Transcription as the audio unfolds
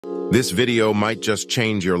This video might just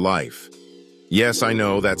change your life. Yes, I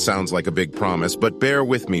know that sounds like a big promise, but bear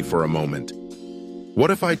with me for a moment. What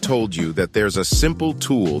if I told you that there's a simple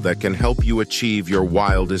tool that can help you achieve your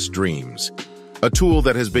wildest dreams? A tool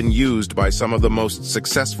that has been used by some of the most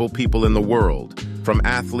successful people in the world, from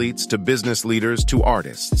athletes to business leaders to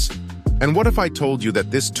artists. And what if I told you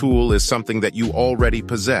that this tool is something that you already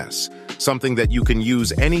possess, something that you can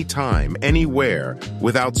use anytime, anywhere,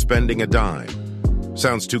 without spending a dime?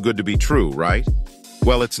 Sounds too good to be true, right?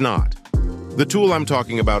 Well, it's not. The tool I'm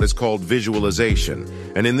talking about is called visualization,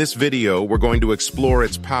 and in this video, we're going to explore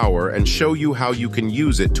its power and show you how you can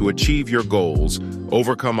use it to achieve your goals,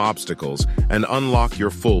 overcome obstacles, and unlock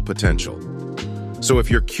your full potential. So if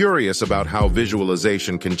you're curious about how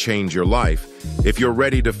visualization can change your life, if you're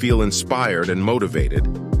ready to feel inspired and motivated,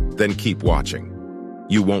 then keep watching.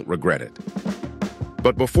 You won't regret it.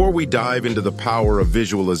 But before we dive into the power of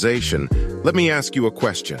visualization, let me ask you a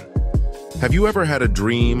question. Have you ever had a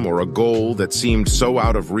dream or a goal that seemed so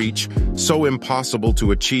out of reach, so impossible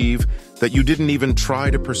to achieve, that you didn't even try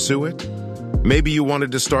to pursue it? Maybe you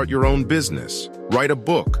wanted to start your own business, write a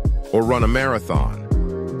book, or run a marathon.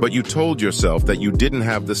 But you told yourself that you didn't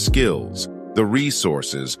have the skills, the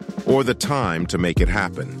resources, or the time to make it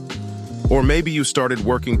happen. Or maybe you started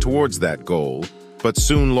working towards that goal, but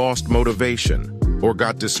soon lost motivation, or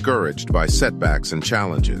got discouraged by setbacks and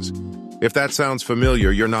challenges. If that sounds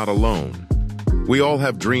familiar, you're not alone. We all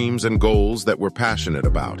have dreams and goals that we're passionate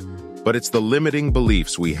about, but it's the limiting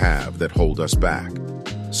beliefs we have that hold us back.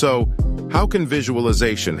 So, how can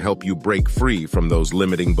visualization help you break free from those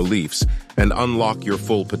limiting beliefs and unlock your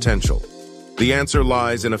full potential? The answer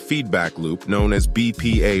lies in a feedback loop known as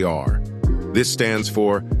B.P.A.R. This stands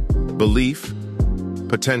for belief,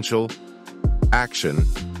 potential, action,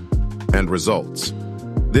 and results.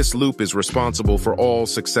 This loop is responsible for all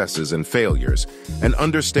successes and failures, and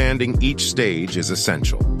understanding each stage is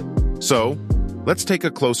essential. So, let's take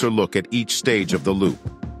a closer look at each stage of the loop.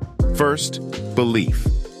 First, belief.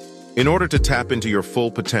 In order to tap into your full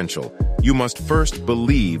potential, you must first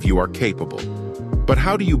believe you are capable. But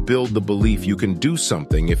how do you build the belief you can do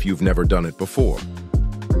something if you've never done it before?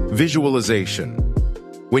 Visualization.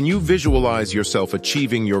 When you visualize yourself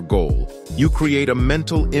achieving your goal, you create a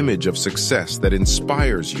mental image of success that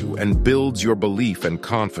inspires you and builds your belief and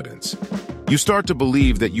confidence. You start to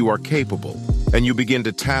believe that you are capable, and you begin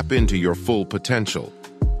to tap into your full potential.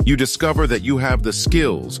 You discover that you have the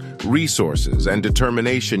skills, resources, and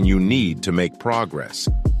determination you need to make progress,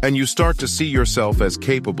 and you start to see yourself as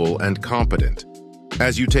capable and competent.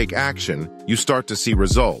 As you take action, you start to see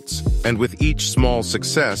results, and with each small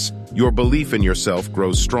success, your belief in yourself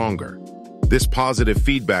grows stronger. This positive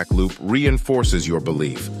feedback loop reinforces your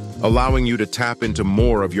belief, allowing you to tap into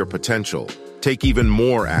more of your potential, take even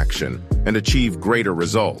more action, and achieve greater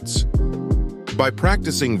results. By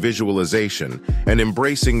practicing visualization and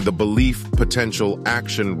embracing the belief, potential,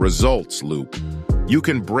 action, results loop, you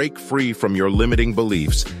can break free from your limiting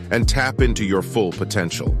beliefs and tap into your full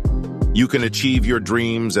potential. You can achieve your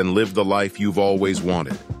dreams and live the life you've always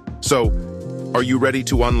wanted. So, are you ready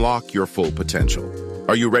to unlock your full potential?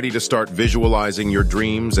 Are you ready to start visualizing your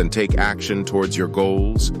dreams and take action towards your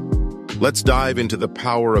goals? Let's dive into the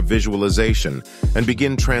power of visualization and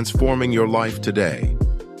begin transforming your life today.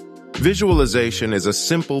 Visualization is a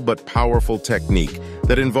simple but powerful technique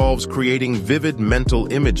that involves creating vivid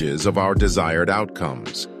mental images of our desired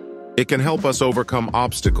outcomes. It can help us overcome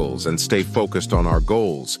obstacles and stay focused on our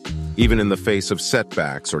goals, even in the face of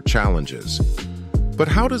setbacks or challenges. But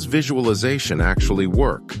how does visualization actually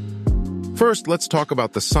work? First, let's talk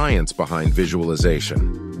about the science behind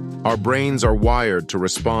visualization. Our brains are wired to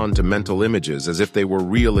respond to mental images as if they were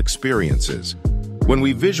real experiences. When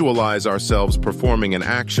we visualize ourselves performing an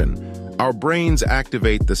action, our brains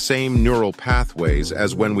activate the same neural pathways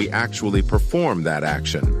as when we actually perform that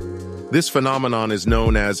action. This phenomenon is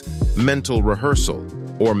known as mental rehearsal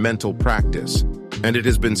or mental practice, and it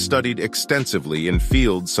has been studied extensively in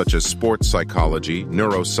fields such as sports psychology,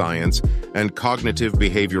 neuroscience, and cognitive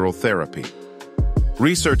behavioral therapy.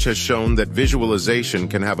 Research has shown that visualization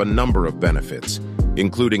can have a number of benefits,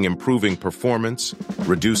 including improving performance,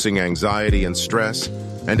 reducing anxiety and stress,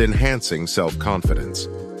 and enhancing self-confidence.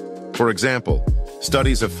 For example,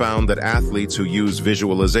 studies have found that athletes who use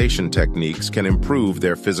visualization techniques can improve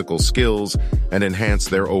their physical skills and enhance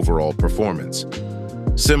their overall performance.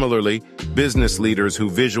 Similarly, business leaders who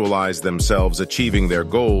visualize themselves achieving their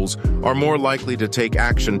goals are more likely to take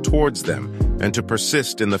action towards them and to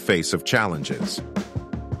persist in the face of challenges.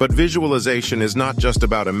 But visualization is not just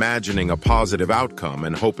about imagining a positive outcome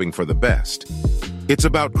and hoping for the best. It's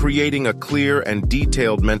about creating a clear and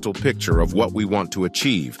detailed mental picture of what we want to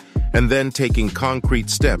achieve and then taking concrete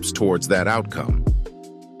steps towards that outcome.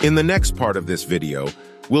 In the next part of this video,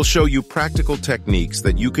 we'll show you practical techniques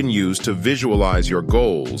that you can use to visualize your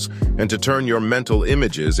goals and to turn your mental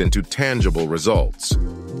images into tangible results.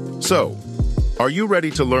 So, are you ready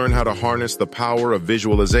to learn how to harness the power of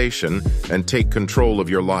visualization and take control of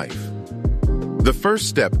your life? The first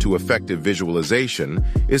step to effective visualization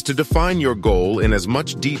is to define your goal in as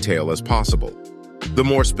much detail as possible. The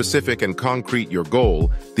more specific and concrete your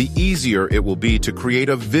goal, the easier it will be to create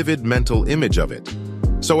a vivid mental image of it.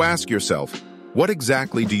 So ask yourself, what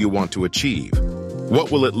exactly do you want to achieve?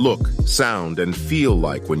 What will it look, sound, and feel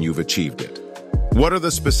like when you've achieved it? What are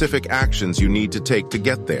the specific actions you need to take to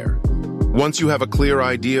get there? Once you have a clear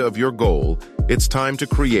idea of your goal, it's time to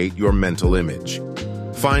create your mental image.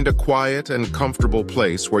 Find a quiet and comfortable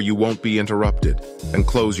place where you won't be interrupted, and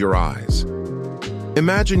close your eyes.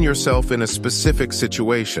 Imagine yourself in a specific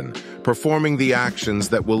situation, performing the actions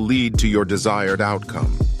that will lead to your desired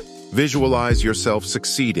outcome. Visualize yourself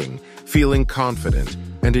succeeding, feeling confident,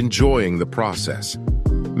 and enjoying the process.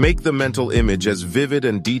 Make the mental image as vivid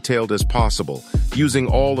and detailed as possible, using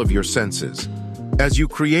all of your senses. As you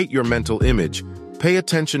create your mental image, pay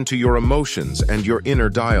attention to your emotions and your inner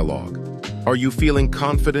dialogue. Are you feeling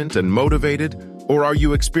confident and motivated, or are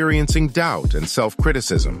you experiencing doubt and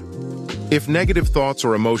self-criticism? If negative thoughts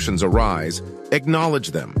or emotions arise,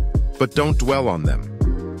 acknowledge them, but don't dwell on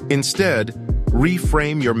them. Instead,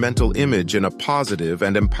 reframe your mental image in a positive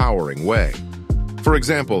and empowering way. For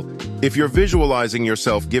example, if you're visualizing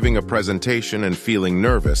yourself giving a presentation and feeling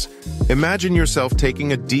nervous, imagine yourself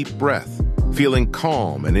taking a deep breath, feeling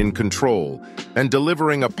calm and in control, and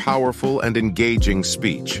delivering a powerful and engaging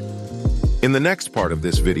speech. In the next part of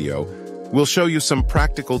this video, we'll show you some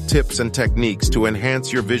practical tips and techniques to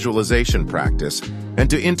enhance your visualization practice and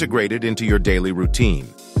to integrate it into your daily routine.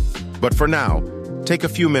 But for now, take a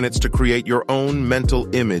few minutes to create your own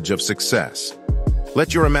mental image of success.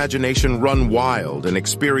 Let your imagination run wild and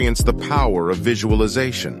experience the power of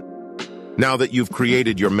visualization. Now that you've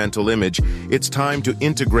created your mental image, it's time to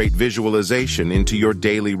integrate visualization into your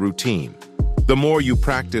daily routine. The more you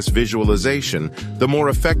practice visualization, the more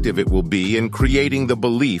effective it will be in creating the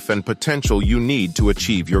belief and potential you need to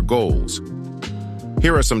achieve your goals.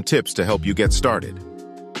 Here are some tips to help you get started.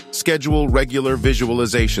 Schedule regular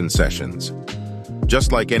visualization sessions.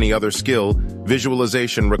 Just like any other skill,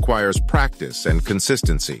 visualization requires practice and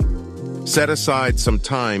consistency. Set aside some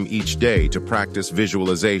time each day to practice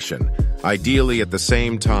visualization, ideally at the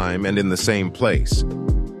same time and in the same place.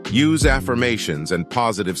 Use affirmations and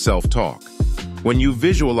positive self-talk. When you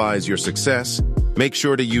visualize your success, make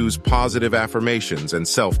sure to use positive affirmations and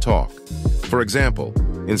self-talk. For example,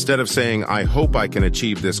 instead of saying, "I hope I can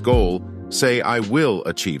achieve this goal," say, "I will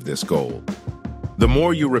achieve this goal." The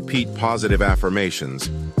more you repeat positive affirmations,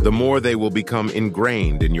 the more they will become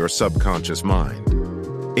ingrained in your subconscious mind.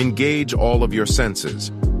 Engage all of your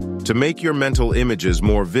senses. To make your mental images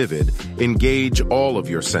more vivid, engage all of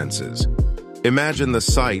your senses. Imagine the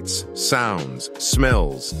sights, sounds,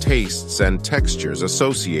 smells, tastes, and textures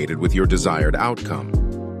associated with your desired outcome.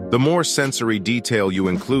 The more sensory detail you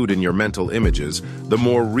include in your mental images, the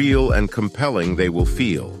more real and compelling they will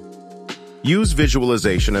feel. Use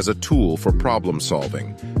visualization as a tool for problem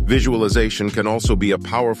solving. Visualization can also be a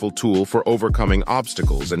powerful tool for overcoming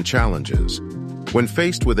obstacles and challenges. When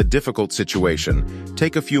faced with a difficult situation,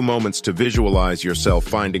 take a few moments to visualize yourself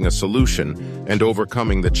finding a solution and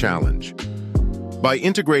overcoming the challenge. By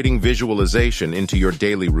integrating visualization into your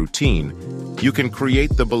daily routine, you can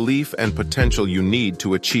create the belief and potential you need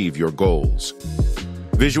to achieve your goals.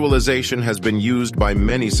 Visualization has been used by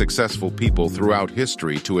many successful people throughout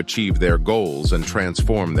history to achieve their goals and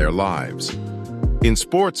transform their lives. In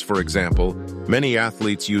sports, for example, many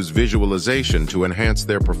athletes use visualization to enhance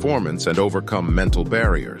their performance and overcome mental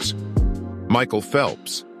barriers. Michael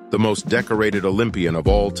Phelps, the most decorated Olympian of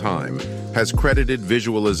all time, has credited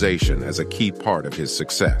visualization as a key part of his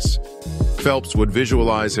success. Phelps would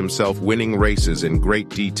visualize himself winning races in great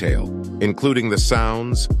detail, including the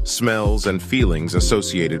sounds, smells, and feelings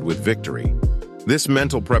associated with victory. This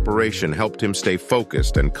mental preparation helped him stay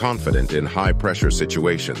focused and confident in high-pressure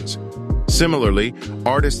situations. Similarly,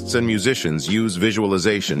 artists and musicians use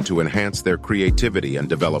visualization to enhance their creativity and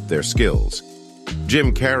develop their skills.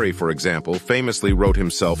 Jim Carrey, for example, famously wrote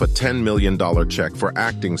himself a $10 million check for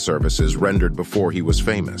acting services rendered before he was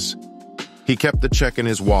famous. He kept the check in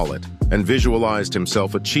his wallet and visualized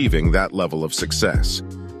himself achieving that level of success.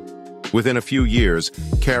 Within a few years,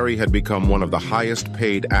 Carrey had become one of the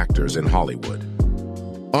highest-paid actors in Hollywood.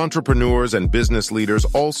 Entrepreneurs and business leaders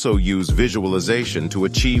also use visualization to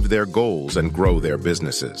achieve their goals and grow their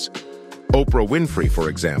businesses. Oprah Winfrey, for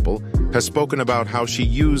example, has spoken about how she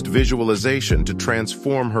used visualization to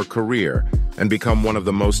transform her career and become one of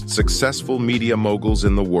the most successful media moguls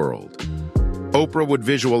in the world. Oprah would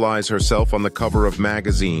visualize herself on the cover of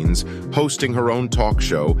magazines, hosting her own talk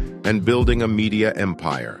show, and building a media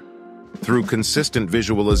empire. Through consistent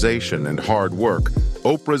visualization and hard work,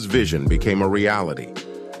 Oprah's vision became a reality.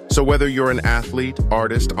 So whether you're an athlete,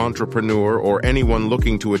 artist, entrepreneur, or anyone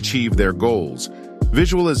looking to achieve their goals,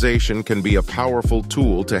 visualization can be a powerful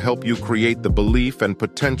tool to help you create the belief and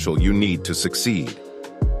potential you need to succeed.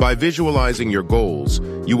 By visualizing your goals,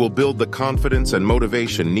 you will build the confidence and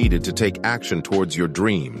motivation needed to take action towards your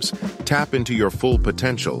dreams, tap into your full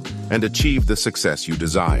potential, and achieve the success you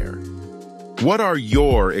desire. What are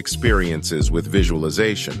your experiences with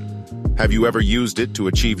visualization? Have you ever used it to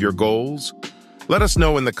achieve your goals? Let us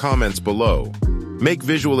know in the comments below. Make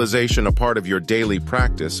visualization a part of your daily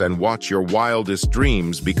practice and watch your wildest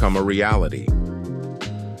dreams become a reality.